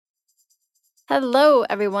Hello,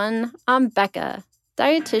 everyone. I'm Becca,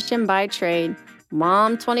 dietitian by trade,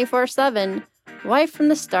 mom 24/7, wife from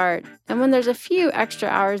the start, and when there's a few extra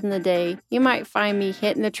hours in the day, you might find me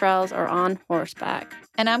hitting the trails or on horseback.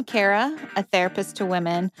 And I'm Kara, a therapist to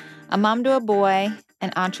women, a mom to a boy,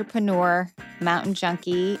 an entrepreneur, mountain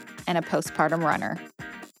junkie, and a postpartum runner.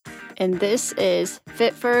 And this is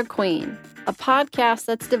Fit for a Queen, a podcast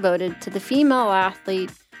that's devoted to the female athlete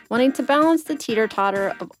wanting to balance the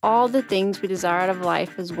teeter-totter of all the things we desire out of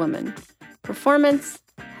life as women. Performance,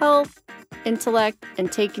 health, intellect,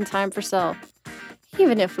 and taking time for self,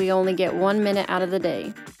 even if we only get 1 minute out of the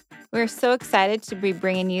day. We're so excited to be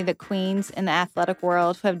bringing you the queens in the athletic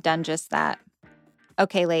world who have done just that.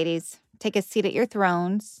 Okay, ladies, take a seat at your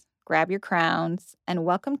thrones, grab your crowns, and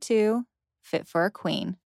welcome to Fit for a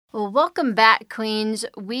Queen. Well, welcome back, Queens.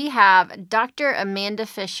 We have Dr. Amanda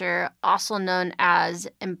Fisher, also known as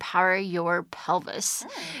Empower Your Pelvis.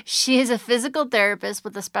 She is a physical therapist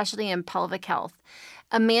with a specialty in pelvic health.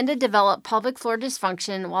 Amanda developed pelvic floor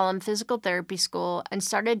dysfunction while in physical therapy school and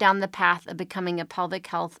started down the path of becoming a pelvic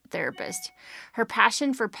health therapist. Her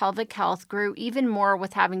passion for pelvic health grew even more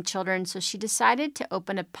with having children, so she decided to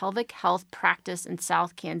open a pelvic health practice in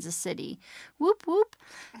South Kansas City. Whoop, whoop.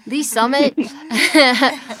 Lee Summit.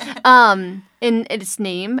 In its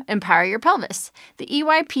name, Empower Your Pelvis. The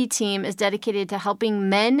EYP team is dedicated to helping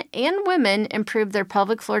men and women improve their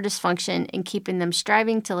pelvic floor dysfunction and keeping them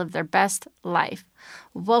striving to live their best life.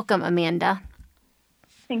 Welcome, Amanda.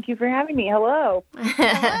 Thank you for having me. Hello.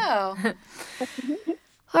 Hello.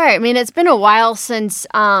 All right, I mean, it's been a while since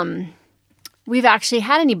we've actually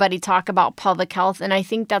had anybody talk about pelvic health, and I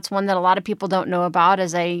think that's one that a lot of people don't know about.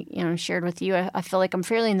 As I shared with you, I feel like I'm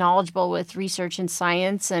fairly knowledgeable with research and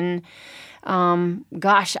science, and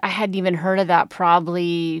I hadn't even heard of that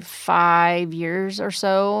probably 5 years or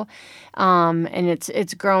so. And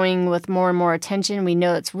it's growing with more and more attention. We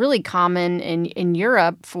know it's really common in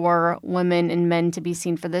Europe for women and men to be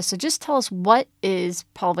seen for this. So just tell us, what is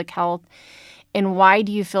pelvic health and why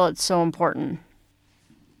do you feel it's so important?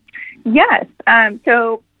 Yes.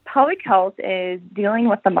 So pelvic health is dealing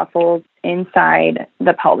with the muscles inside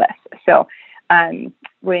the pelvis. So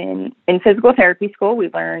when in physical therapy school, we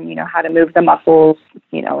learn, how to move the muscles,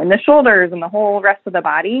 in the shoulders and the whole rest of the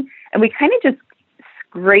body. And we kind of just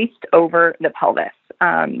graced over the pelvis.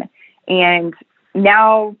 And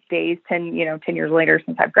nowadays, 10 years later,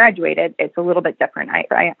 since I've graduated, it's a little bit different.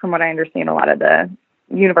 From what I understand, a lot of the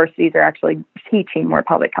universities are actually teaching more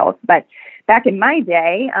pelvic health. But back in my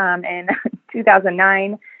day, in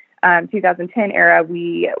 2009, 2010 era,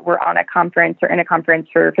 we were in a conference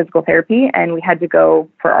for physical therapy, and we had to go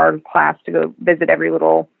for our class to go visit every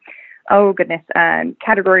little,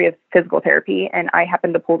 category of physical therapy. And I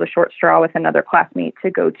happened to pull the short straw with another classmate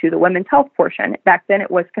to go to the women's health portion. Back then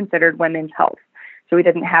it was considered women's health. So we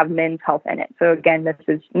didn't have men's health in it. So again, this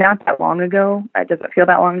is not that long ago. It doesn't feel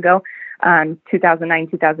that long ago, 2009,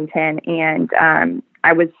 2010. And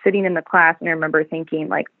I was sitting in the class and I remember thinking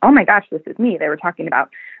like, oh my gosh, this is me. They were talking about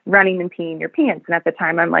running and peeing your pants. And at the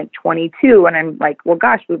time I'm like 22 and I'm like, well,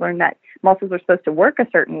 gosh, we learned that muscles are supposed to work a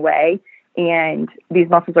certain way and these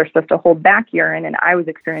muscles are supposed to hold back urine. And I was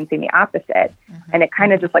experiencing the opposite. Mm-hmm. And it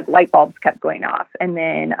kind of just like light bulbs kept going off. And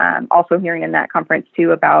then also hearing in that conference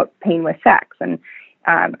too about pain with sex. And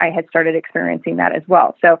I had started experiencing that as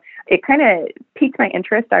well. So it kind of piqued my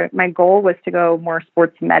interest. My goal was to go more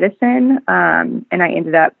sports medicine, and I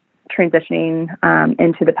ended up transitioning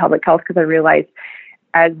into the pelvic health because I realized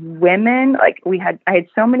as women, I had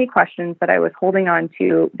so many questions that I was holding on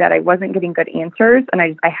to that I wasn't getting good answers, and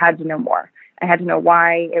I had to know more. I had to know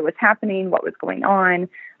why it was happening, what was going on,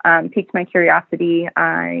 piqued my curiosity.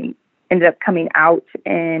 I ended up coming out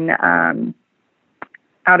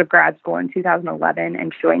out of grad school in 2011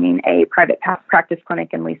 and joining a private practice clinic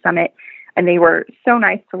in Lee Summit. And they were so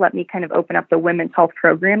nice to let me kind of open up the women's health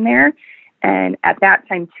program there. And at that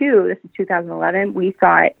time too, this is 2011, we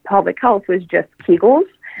thought pelvic health was just Kegels.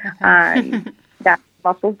 That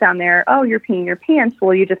muscles down there, oh, you're peeing your pants.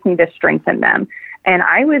 Well, you just need to strengthen them. And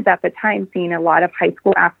I was at the time seeing a lot of high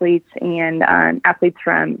school athletes and athletes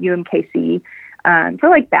from UMKC for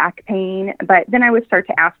like back pain. But then I would start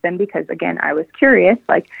to ask them because, again, I was curious,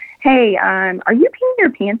 like, hey, are you peeing your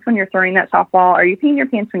pants when you're throwing that softball? Are you peeing your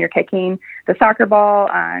pants when you're kicking the soccer ball?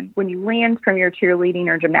 When you land from your cheerleading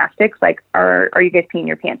or gymnastics, like, are you guys peeing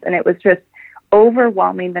your pants? And it was just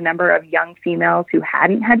overwhelming, the number of young females who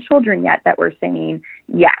hadn't had children yet that were saying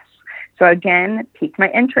yes. So again, piqued my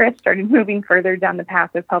interest, started moving further down the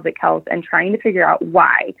path of pelvic health and trying to figure out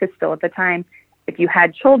why, because still at the time, if you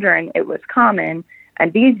had children, it was common.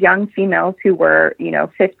 And these young females who were,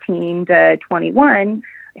 15 to 21,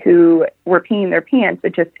 who were peeing their pants.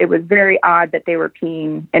 It was very odd that they were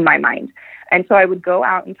peeing in my mind. And so I would go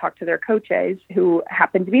out and talk to their coaches who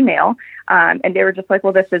happened to be male. And they were just like,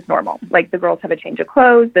 well, this is normal. Like, the girls have a change of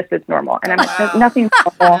clothes. This is normal. And I'm like, there's nothing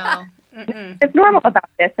normal. It's normal about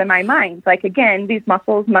this in my mind. Like, again, these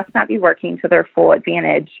muscles must not be working to their full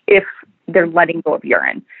advantage if they're letting go of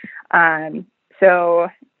urine. So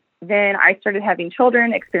then I started having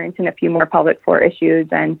children, experiencing a few more pelvic floor issues,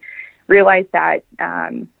 and realized that,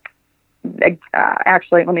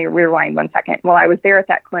 actually, let me rewind 1 second. While I was there at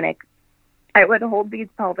that clinic, I would hold these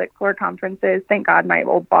pelvic floor conferences. Thank God my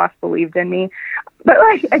old boss believed in me. But,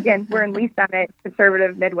 like, again, we're in Lee Summit,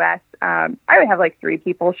 conservative Midwest. I would have like 3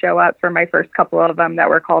 people show up for my first couple of them that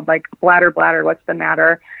were called like bladder, what's the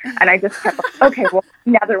matter? And I just kept like, okay, well,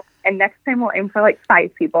 another one. And next time we'll aim for like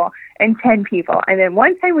 5 people and 10 people. And then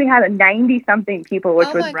one time we had a 90-something people,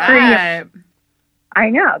 which was pretty. I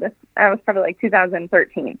know. That was probably like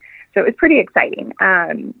 2013. So it was pretty exciting.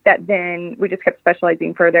 That then we just kept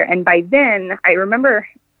specializing further. And by then, I remember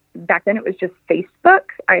back then it was just Facebook.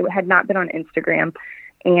 I had not been on Instagram.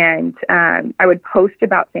 And I would post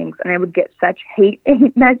about things, and I would get such hate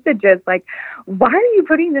messages like, why are you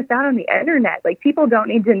putting this out on the internet? Like, people don't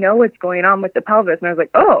need to know what's going on with the pelvis. And I was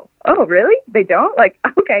like, oh, really? They don't? Like,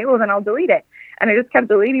 okay, well, then I'll delete it. And I just kept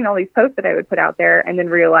deleting all these posts that I would put out there, and then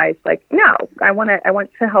realized, like, no, I want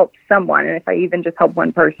to help someone. And if I even just help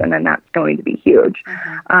one person, then that's going to be huge.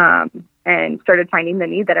 And started finding the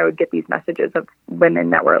need that I would get these messages of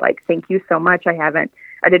women that were like, thank you so much.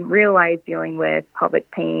 I didn't realize dealing with pelvic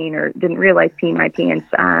pain, or didn't realize peeing my pants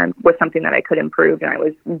was something that I could improve. And I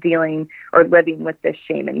was dealing or living with this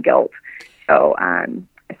shame and guilt. So I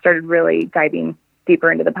started really diving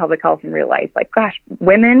deeper into the pelvic health and realized, like, gosh,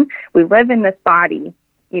 women, we live in this body,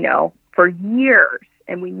 for years,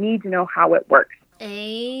 and we need to know how it works.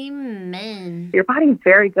 Amen. Your body's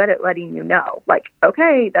very good at letting you know, like,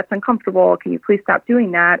 okay, that's uncomfortable. Can you please stop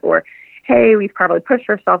doing that? Or, hey, we've probably pushed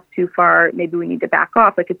ourselves too far. Maybe we need to back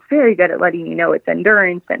off. Like, it's very good at letting you know its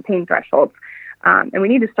endurance and pain thresholds. And we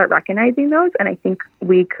need to start recognizing those. And I think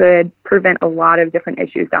we could prevent a lot of different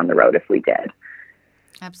issues down the road if we did.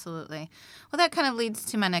 Absolutely. Well, that kind of leads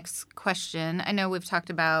to my next question. I know we've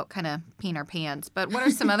talked about kind of peeing our pants, but what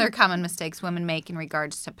are some other common mistakes women make in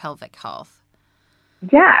regards to pelvic health?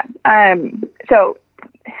 Yeah. So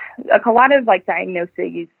a lot of like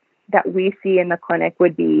diagnoses that we see in the clinic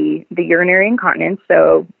would be the urinary incontinence,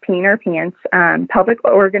 so peeing our pants. Pelvic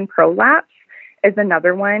organ prolapse is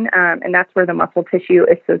another one, and that's where the muscle tissue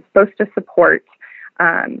is supposed to support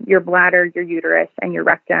your bladder, your uterus, and your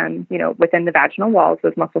rectum, within the vaginal walls.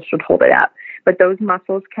 Those muscles should hold it up. But those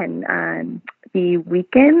muscles can be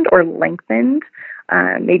weakened or lengthened.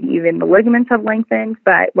 Maybe even the ligaments have lengthened.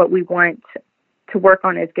 But what we want to work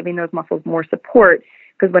on is giving those muscles more support,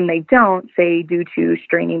 because when they don't, say due to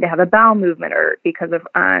straining to have a bowel movement, or because of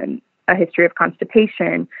a history of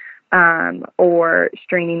constipation, or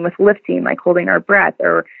straining with lifting, like holding our breath,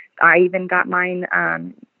 or I even got mine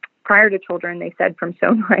prior to children, they said from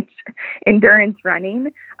so much endurance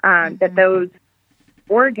running, that those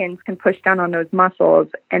organs can push down on those muscles.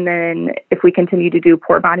 And then if we continue to do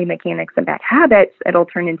poor body mechanics and bad habits, it'll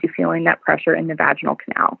turn into feeling that pressure in the vaginal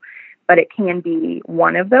canal. But it can be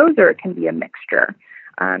one of those, or it can be a mixture.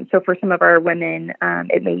 So for some of our women,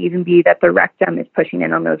 it may even be that the rectum is pushing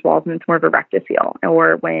in on those walls and it's more of a rectocele,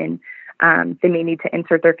 or when they may need to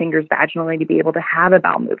insert their fingers vaginally to be able to have a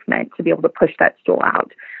bowel movement, to be able to push that stool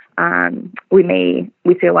out.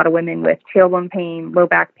 We see a lot of women with tailbone pain, low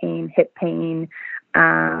back pain, hip pain,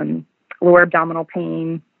 lower abdominal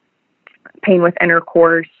pain, pain with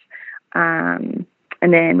intercourse. And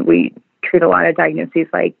then we treat a lot of diagnoses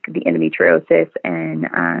like the endometriosis and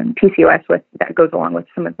PCOS that goes along with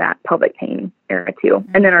some of that pelvic pain area too.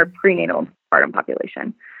 And then our prenatal postpartum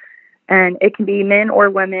population. And it can be men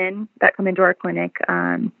or women that come into our clinic,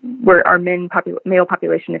 where our male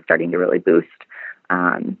population is starting to really boost.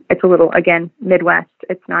 It's a little, again, Midwest.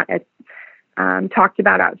 It's not as talked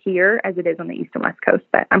about out here as it is on the East and West Coast,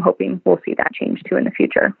 but I'm hoping we'll see that change too in the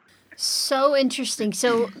future. So interesting.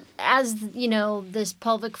 So as, this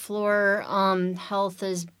pelvic floor health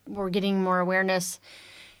we're getting more awareness,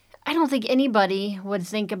 I don't think anybody would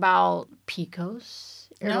think about PCOS,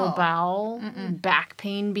 irritable bowel, back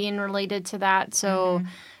pain being related to that. So,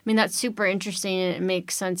 that's super interesting, and it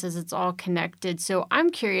makes sense as it's all connected. So I'm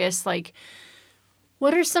curious,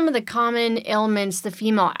 what are some of the common ailments the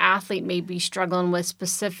female athlete may be struggling with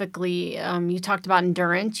specifically? You talked about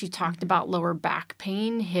endurance. You talked about lower back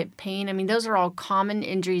pain, hip pain. Those are all common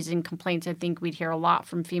injuries and complaints I think we'd hear a lot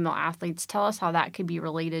from female athletes. Tell us how that could be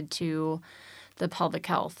related to the pelvic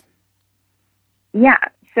health. Yeah.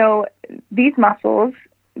 So these muscles,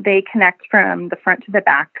 they connect from the front to the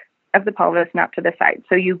back of the pelvis, not to the side.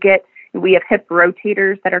 So we have hip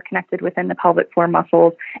rotators that are connected within the pelvic floor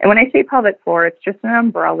muscles. And when I say pelvic floor, it's just an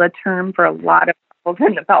umbrella term for a lot of muscles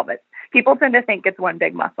in the pelvis. People tend to think it's one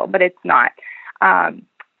big muscle, but it's not.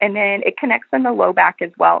 And then it connects in the low back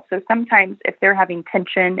as well. So sometimes if they're having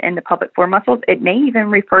tension in the pelvic floor muscles, it may even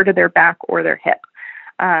refer to their back or their hip.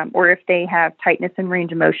 Or if they have tightness and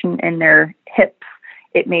range of motion in their hips,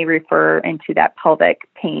 it may refer into that pelvic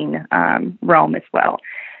pain realm as well.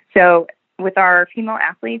 So with our female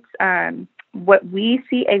athletes, what we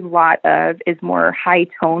see a lot of is more high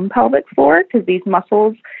tone pelvic floor, because these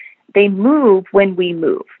muscles, they move when we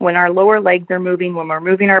move. When our lower legs are moving, when we're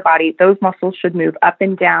moving our body, those muscles should move up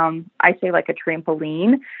and down, I say like a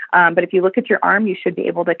trampoline. But if you look at your arm, you should be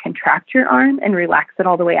able to contract your arm and relax it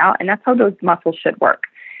all the way out. And that's how those muscles should work.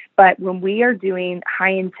 But when we are doing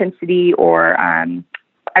high intensity or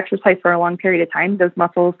exercise for a long period of time, those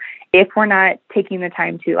muscles, if we're not taking the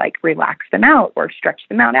time to like relax them out or stretch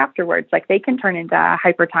them out afterwards, like they can turn into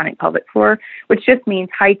hypertonic pelvic floor, which just means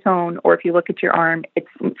high tone, or if you look at your arm, it's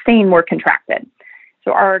staying more contracted.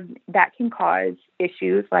 So that can cause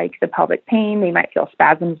issues like the pelvic pain. They might feel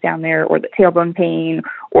spasms down there, or the tailbone pain,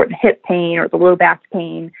 or the hip pain, or the low back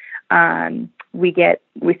pain.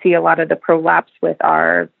 We see a lot of the prolapse with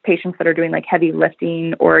our patients that are doing like heavy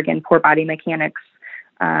lifting, or again, poor body mechanics,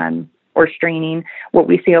 or straining. What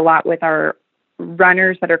we see a lot with our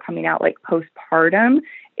runners that are coming out like postpartum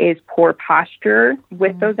is poor posture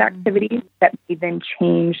with those activities that may then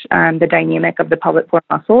change the dynamic of the pelvic floor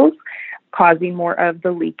muscles, causing more of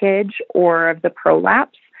the leakage or of the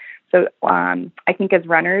prolapse. So I think as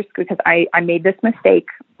runners, because I made this mistake,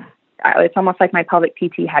 it's almost like my pelvic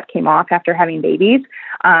PT hat came off after having babies,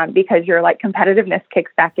 because your like competitiveness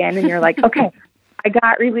kicks back in and you're like, okay, I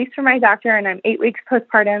got released from my doctor and I'm 8 weeks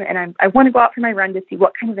postpartum and I want to go out for my run to see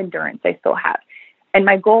what kind of endurance I still have. And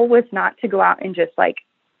my goal was not to go out and just like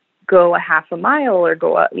go a half a mile or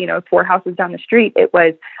go, 4 houses down the street. It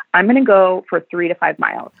was, I'm going to go for 3 to 5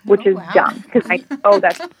 miles, which is dumb, because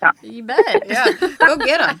that's dumb. You bet. Yeah. Go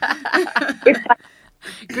get them.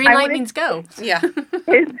 Green light means go. Yeah.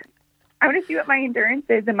 I want to see what my endurance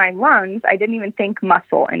is in my lungs. I didn't even think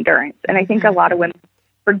muscle endurance. And I think a lot of women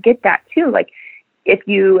forget that too. Like, if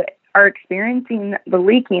you are experiencing the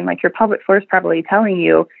leaking, like your pelvic floor is probably telling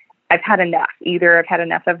you, I've had enough. Either I've had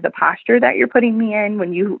enough of the posture that you're putting me in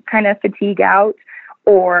when you kind of fatigue out,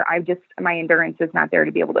 or my endurance is not there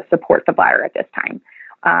to be able to support the bladder at this time.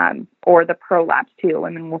 Or the prolapse too.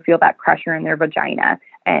 Women will feel that pressure in their vagina.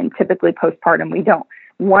 And typically postpartum, we don't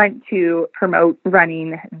want to promote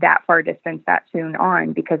running that far distance that soon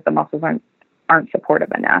on, because the muscles aren't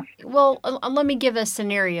supportive enough. Well, let me give a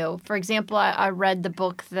scenario. For example, I read the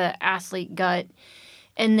book, The Athlete Gut,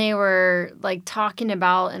 and they were like talking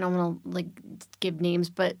about, and I'm going to like give names,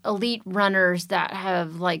 but elite runners that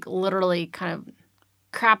have like literally kind of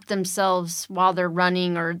crap themselves while they're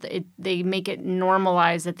running, or they make it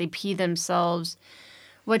normalized that they pee themselves.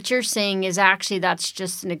 What you're saying is actually that's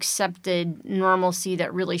just an accepted normalcy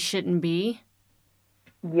that really shouldn't be.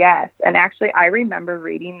 Yes. And actually, I remember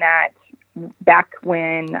reading that back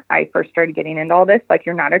when I first started getting into all this. Like,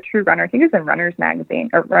 you're not a true runner. I think it was in Runner's Magazine,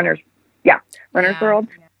 or Runner's World.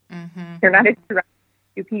 Mm-hmm. You're not a true runner.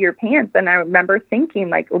 You pee your pants. And I remember thinking,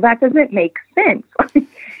 like, well, that doesn't make sense.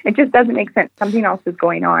 It just doesn't make sense. Something else is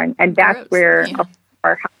going on. And that's where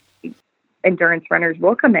our high endurance runners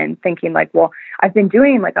will come in, thinking like, well, I've been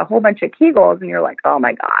doing like a whole bunch of Kegels, and you're like, oh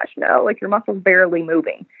my gosh, no, like your muscle's barely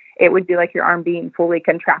moving. It would be like your arm being fully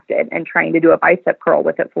contracted and trying to do a bicep curl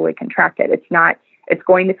with it fully contracted. It's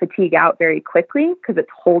going to fatigue out very quickly because it's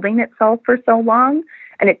holding itself for so long,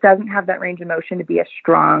 and it doesn't have that range of motion to be a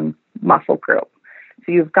strong muscle group.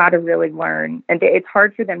 So you've got to really learn, and it's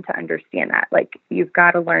hard for them to understand that. Like, you've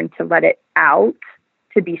got to learn to let it out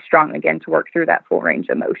to be strong again, to work through that full range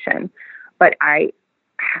of motion. But I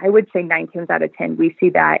would say 9 times out of 10, we see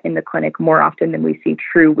that in the clinic more often than we see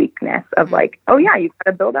true weakness of like, oh yeah, you've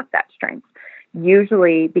got to build up that strength.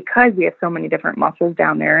 Usually, because we have so many different muscles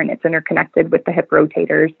down there and it's interconnected with the hip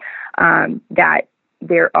rotators, that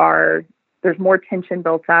there's more tension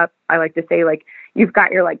built up. I like to say, like, you've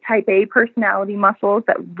got your like type A personality muscles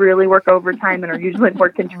that really work overtime and are usually more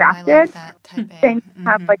contracted. I like that, type A. Then you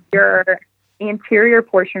have like your anterior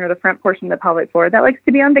portion or the front portion of the pelvic floor that likes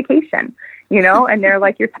to be on vacation, and they're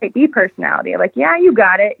like your type B personality. Like, yeah, you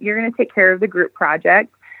got it. You're going to take care of the group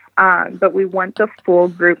project. But we want the full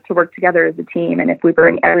group to work together as a team. And if we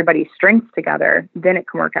bring everybody's strengths together, then it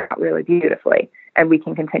can work out really beautifully. And we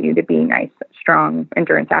can continue to be nice, strong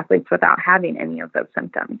endurance athletes without having any of those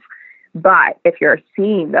symptoms. But if you're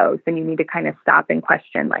seeing those, then you need to kind of stop and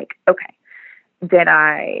question, like, okay,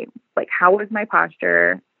 how was my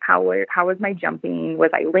posture? How was my jumping?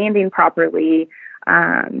 Was I landing properly?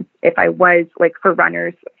 If I was, like, for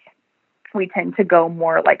runners, we tend to go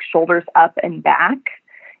more like shoulders up and back,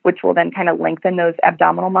 which will then kind of lengthen those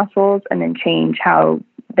abdominal muscles and then change how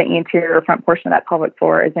the anterior front portion of that pelvic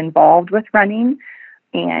floor is involved with running.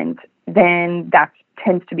 And then that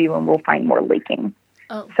tends to be when we'll find more leaking.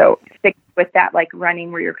 Oh. So stick with that, like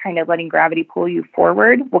running where you're kind of letting gravity pull you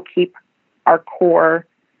forward will keep our core,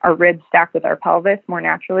 our ribs stacked with our pelvis more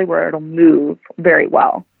naturally, where it'll move very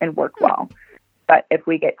well and work well. But if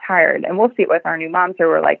we get tired, and we'll see it with our new moms who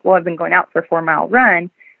are like, well, I've been going out for a 4-mile run.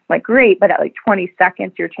 I'm like, great, but at like 20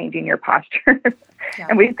 seconds, you're changing your posture. Yeah.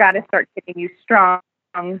 And we've got to start getting you strong.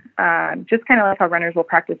 Just kind of like how runners will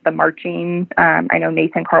practice the marching. I know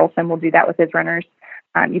Nathan Carlson will do that with his runners.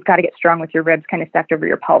 You've got to get strong with your ribs kind of stacked over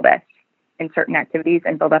your pelvis in certain activities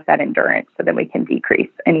and build up that endurance so that we can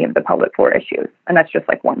decrease any of the pelvic floor issues. And that's just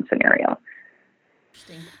like one scenario.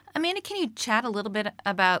 Amanda, can you chat a little bit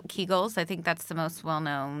about Kegels? I think that's the most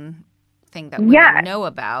well-known thing that women know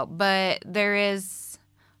about. But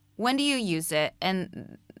when do you use it?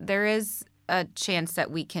 And there is a chance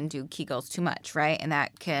that we can do Kegels too much, right? And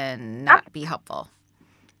that can not be helpful.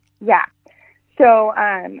 Yeah. So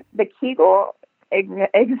the Kegel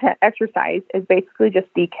exercise is basically just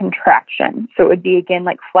the contraction. So it would be, again,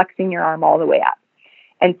 like flexing your arm all the way up.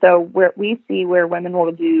 And so we see where women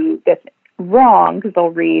will do this wrong, because they'll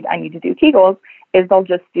read, I need to do Kegels, is they'll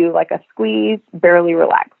just do like a squeeze, barely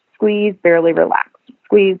relax, squeeze, barely relax,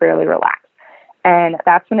 squeeze, barely relax. And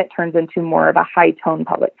that's when it turns into more of a high tone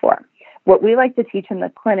pelvic floor. What we like to teach in the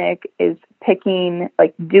clinic is picking,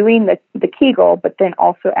 like doing the Kegel, but then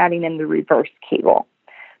also adding in the reverse Kegel.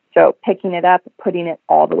 So picking it up, putting it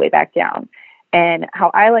all the way back down. And how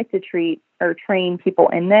I like to treat or train people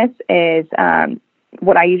in this is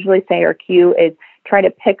what I usually say or cue is try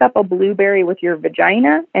to pick up a blueberry with your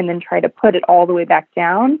vagina and then try to put it all the way back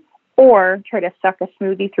down, or try to suck a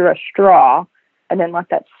smoothie through a straw and then let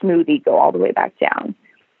that smoothie go all the way back down.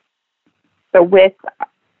 So with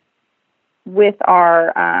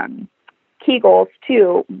our Kegels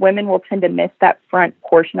too, women will tend to miss that front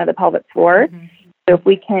portion of the pelvic floor. Mm-hmm. So if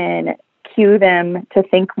we can cue them to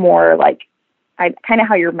think more like kind of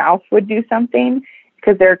how your mouth would do something,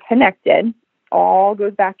 because they're connected, all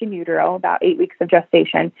goes back in utero, about 8 weeks of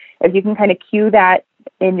gestation. If you can kind of cue that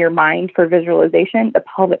in your mind for visualization, the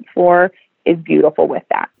pelvic floor is beautiful with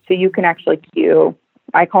that. So you can actually cue,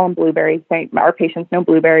 I call them blueberries. Our patients know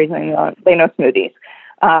blueberries and they know smoothies.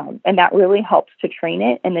 And that really helps to train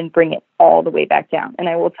it and then bring it all the way back down. And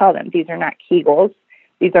I will tell them, these are not Kegels.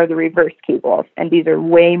 These are the reverse Kegels. And these are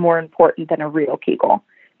way more important than a real Kegel,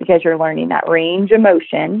 because you're learning that range of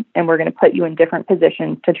motion, and we're going to put you in different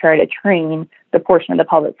positions to try to train the portion of the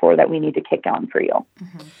pelvic floor that we need to kick on for you.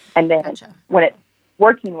 Mm-hmm. And then when it's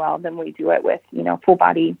working well, then we do it with, full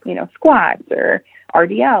body, squats or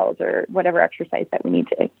RDLs or whatever exercise that we need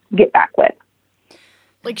to get back with.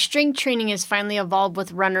 Like strength training has finally evolved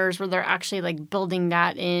with runners, where they're actually like building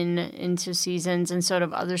that into seasons and sort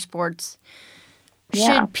of other sports.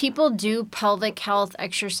 Yeah. Should people do pelvic health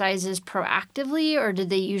exercises proactively, or do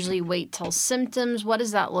they usually wait till symptoms? What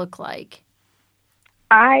does that look like?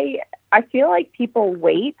 I feel like people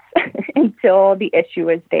wait until the issue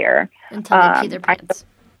is there. Until they pee their pants.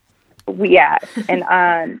 Yes.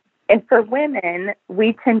 And for women,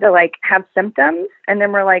 we tend to like have symptoms, and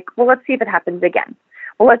then we're like, well, let's see if it happens again.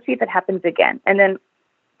 Well, let's see if it happens again. And then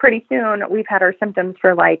pretty soon we've had our symptoms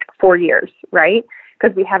for like 4 years, right?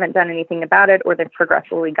 Because we haven't done anything about it, or they've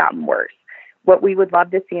progressively gotten worse. What we would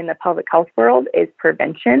love to see in the pelvic health world is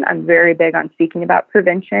prevention. I'm very big on speaking about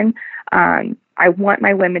prevention. I want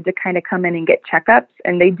my women to kind of come in and get checkups,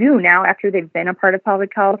 and they do now after they've been a part of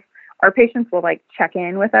pelvic health. Our patients will like check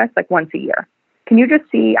in with us like once a year. Can you just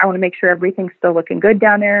see, I want to make sure everything's still looking good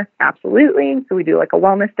down there? Absolutely. So we do like a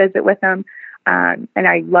wellness visit with them. And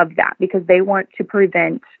I love that, because they want to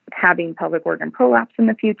prevent having pelvic organ prolapse in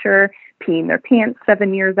the future, peeing their pants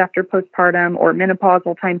 7 years after postpartum or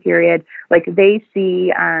menopausal time period. Like they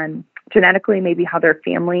see genetically maybe how their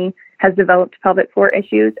family has developed pelvic floor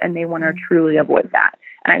issues, and they want to truly avoid that.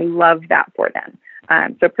 And I love that for them.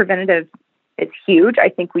 So preventative is huge. I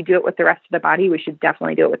think we do it with the rest of the body. We should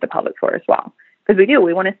definitely do it with the pelvic floor as well, because we do.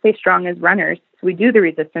 We want to stay strong as runners. So we do the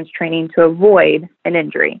resistance training to avoid an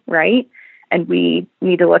injury, right? And we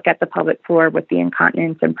need to look at the pelvic floor with the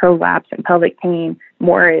incontinence and prolapse and pelvic pain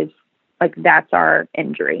more as like that's our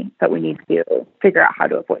injury, but we need to figure out how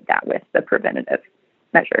to avoid that with the preventative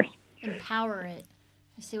measures. Empower it.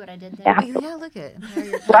 You see what I did there? Yeah. Yeah, look at Empower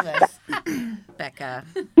Your Pelvis. Becca.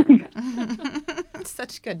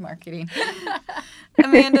 Such good marketing.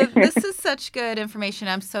 Amanda, this is such good information.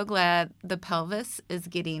 I'm so glad the pelvis is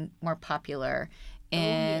getting more popular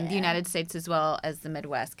in the United States as well as the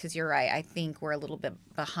Midwest, because you're right. I think we're a little bit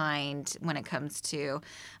behind when it comes to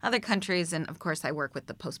other countries. And, of course, I work with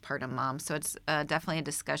the postpartum moms, so it's definitely a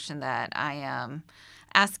discussion that I am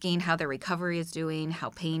asking how their recovery is doing, how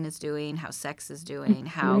pain is doing, how sex is doing,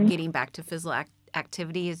 how getting back to physical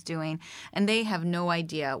activity is doing. And they have no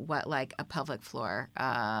idea what, like, a pelvic floor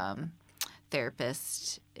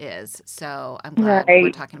therapist is. So I'm glad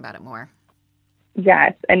we're talking about it more.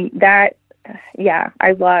 Yes. And that,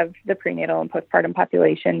 I love the prenatal and postpartum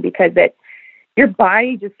population because your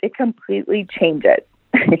body it completely changes.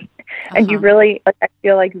 And you really, I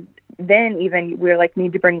feel like then even we're like,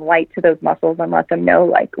 need to bring light to those muscles and let them know,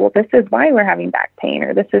 like, well, this is why we're having back pain,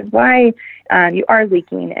 or this is why you are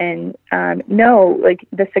leaking. And no, like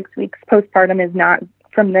the 6 weeks postpartum is not,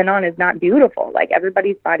 from then on, is not beautiful. Like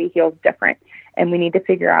everybody's body heals different. And we need to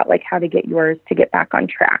figure out like how to get yours to get back on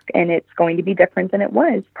track. And it's going to be different than it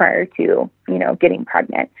was prior to, getting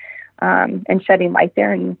pregnant. And shedding light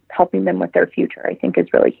there and helping them with their future, I think, is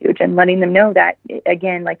really huge. And letting them know that,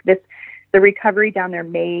 again, like the recovery down there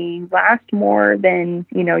may last more than,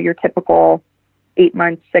 your typical 8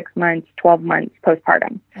 months, 6 months, 12 months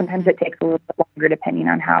postpartum. Sometimes it takes a little bit longer depending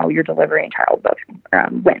on how your delivery and childbirth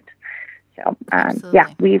went. So,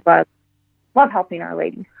 we love helping our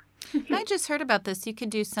ladies. I just heard about this. You could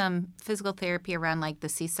do some physical therapy around like the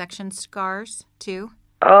C-section scars too.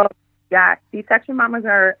 Oh, yeah. C-section mamas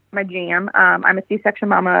are my jam. I'm a C-section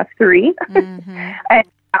mama of 3. Mm-hmm. And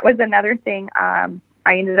that was another thing. I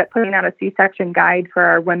ended up putting out a C-section guide for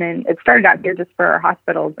our women. It started out here just for our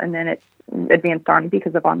hospitals, and then it advanced on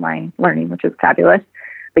because of online learning, which is fabulous.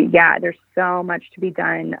 But yeah, there's so much to be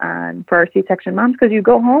done for our C-section moms, because you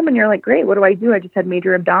go home and you're like, great, what do? I just had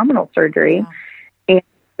major abdominal surgery. Yeah. And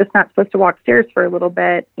just not supposed to walk stairs for a little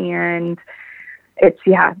bit. And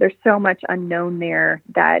there's so much unknown there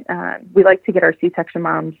that we like to get our C-section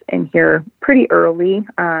moms in here pretty early,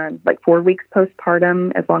 like 4 weeks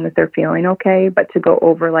postpartum, as long as they're feeling okay. But to go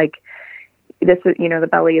over like this is, the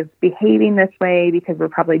belly is behaving this way because we're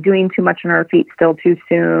probably doing too much on our feet still too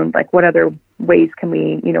soon. Like what other ways can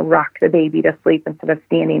we, rock the baby to sleep instead of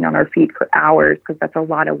standing on our feet for hours? Because that's a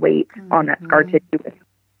lot of weight on that scar tissue with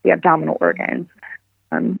the abdominal organs.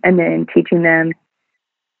 And then teaching them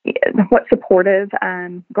what supportive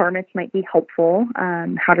garments might be helpful,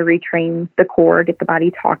 how to retrain the core, get the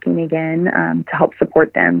body talking again to help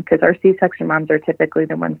support them. Because our C-section moms are typically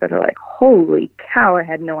the ones that are like, holy cow, I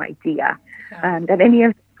had no idea that any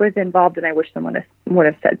of this was involved, and I wish someone would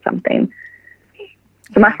have said something.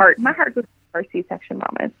 So my heart goes to our C-section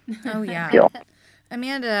mamas. Oh, yeah.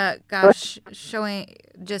 Amanda,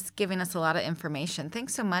 just giving us a lot of information.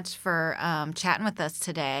 Thanks so much for chatting with us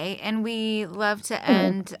today. And we love to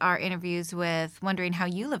end our interviews with wondering how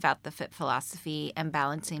you live out the FIT philosophy and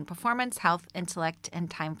balancing performance, health, intellect, and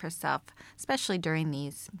time for self, especially during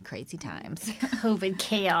these crazy times. COVID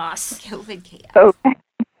chaos. So,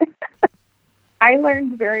 I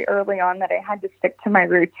learned very early on that I had to stick to my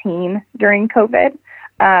routine during COVID.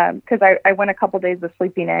 Because I went a couple days of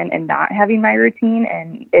sleeping in and not having my routine,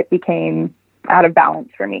 and it became out of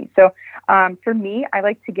balance for me. So for me, I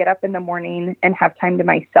like to get up in the morning and have time to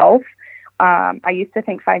myself. I used to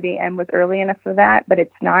think 5 a.m. was early enough for that, but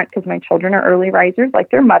it's not, because my children are early risers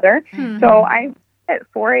like their mother. Mm-hmm. So I at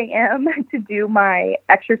 4 a.m. to do my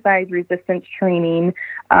exercise resistance training.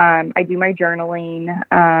 I do my journaling,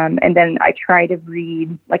 and then I try to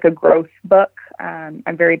read like a growth book.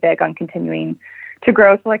 I'm very big on continuing to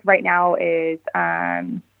grow. So like right now is,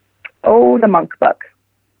 the Monk book.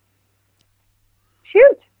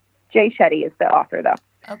 Jay Shetty is the author though.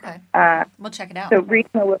 Okay. We'll check it out. So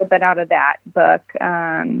reading a little bit out of that book.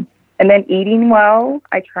 And then eating well.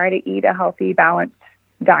 I try to eat a healthy, balanced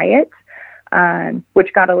diet,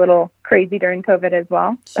 which got a little crazy during COVID as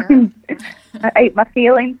well. Sure. I ate my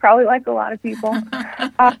feelings, probably like a lot of people.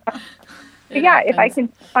 If I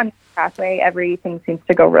can on the pathway, everything seems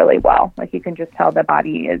to go really well. Like you can just tell the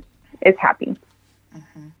body is happy.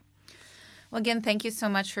 Mm-hmm. Well, again, thank you so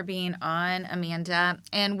much for being on, Amanda.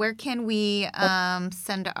 And where can we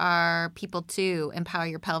send our people to Empower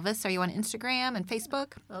Your Pelvis? Are you on Instagram and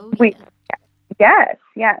Facebook? Oh, yeah.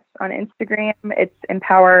 Yes. On Instagram, it's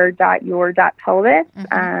empower.your.pelvis.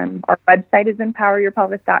 Mm-hmm. Our website is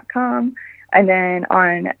empoweryourpelvis.com. And then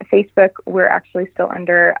on Facebook, we're actually still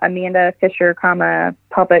under Amanda Fisher,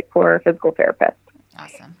 pelvic floor physical therapist.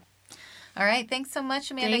 Awesome. All right. Thanks so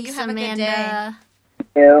much, Amanda. Thanks, you have Amanda. a good day. Thank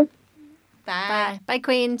you. Bye. Bye,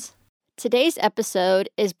 Queens. Today's episode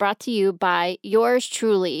is brought to you by yours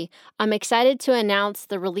truly. I'm excited to announce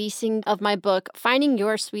the releasing of my book, Finding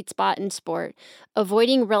Your Sweet Spot in Sport,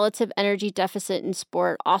 Avoiding Relative Energy Deficit in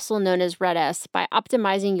Sport, also known as RED-S, by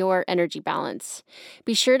optimizing your energy balance.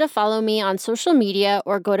 Be sure to follow me on social media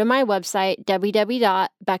or go to my website,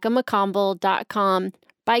 www.beccamccombel.com.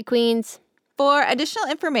 Bye, Queens. For additional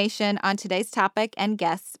information on today's topic and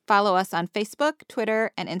guests, follow us on Facebook,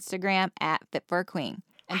 Twitter, and Instagram at Fit for a Queen.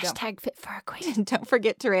 And Hashtag Fit for a Queen. don't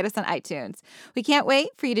forget to rate us on iTunes. We can't wait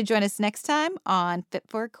for you to join us next time on Fit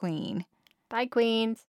for a Queen. Bye, Queens.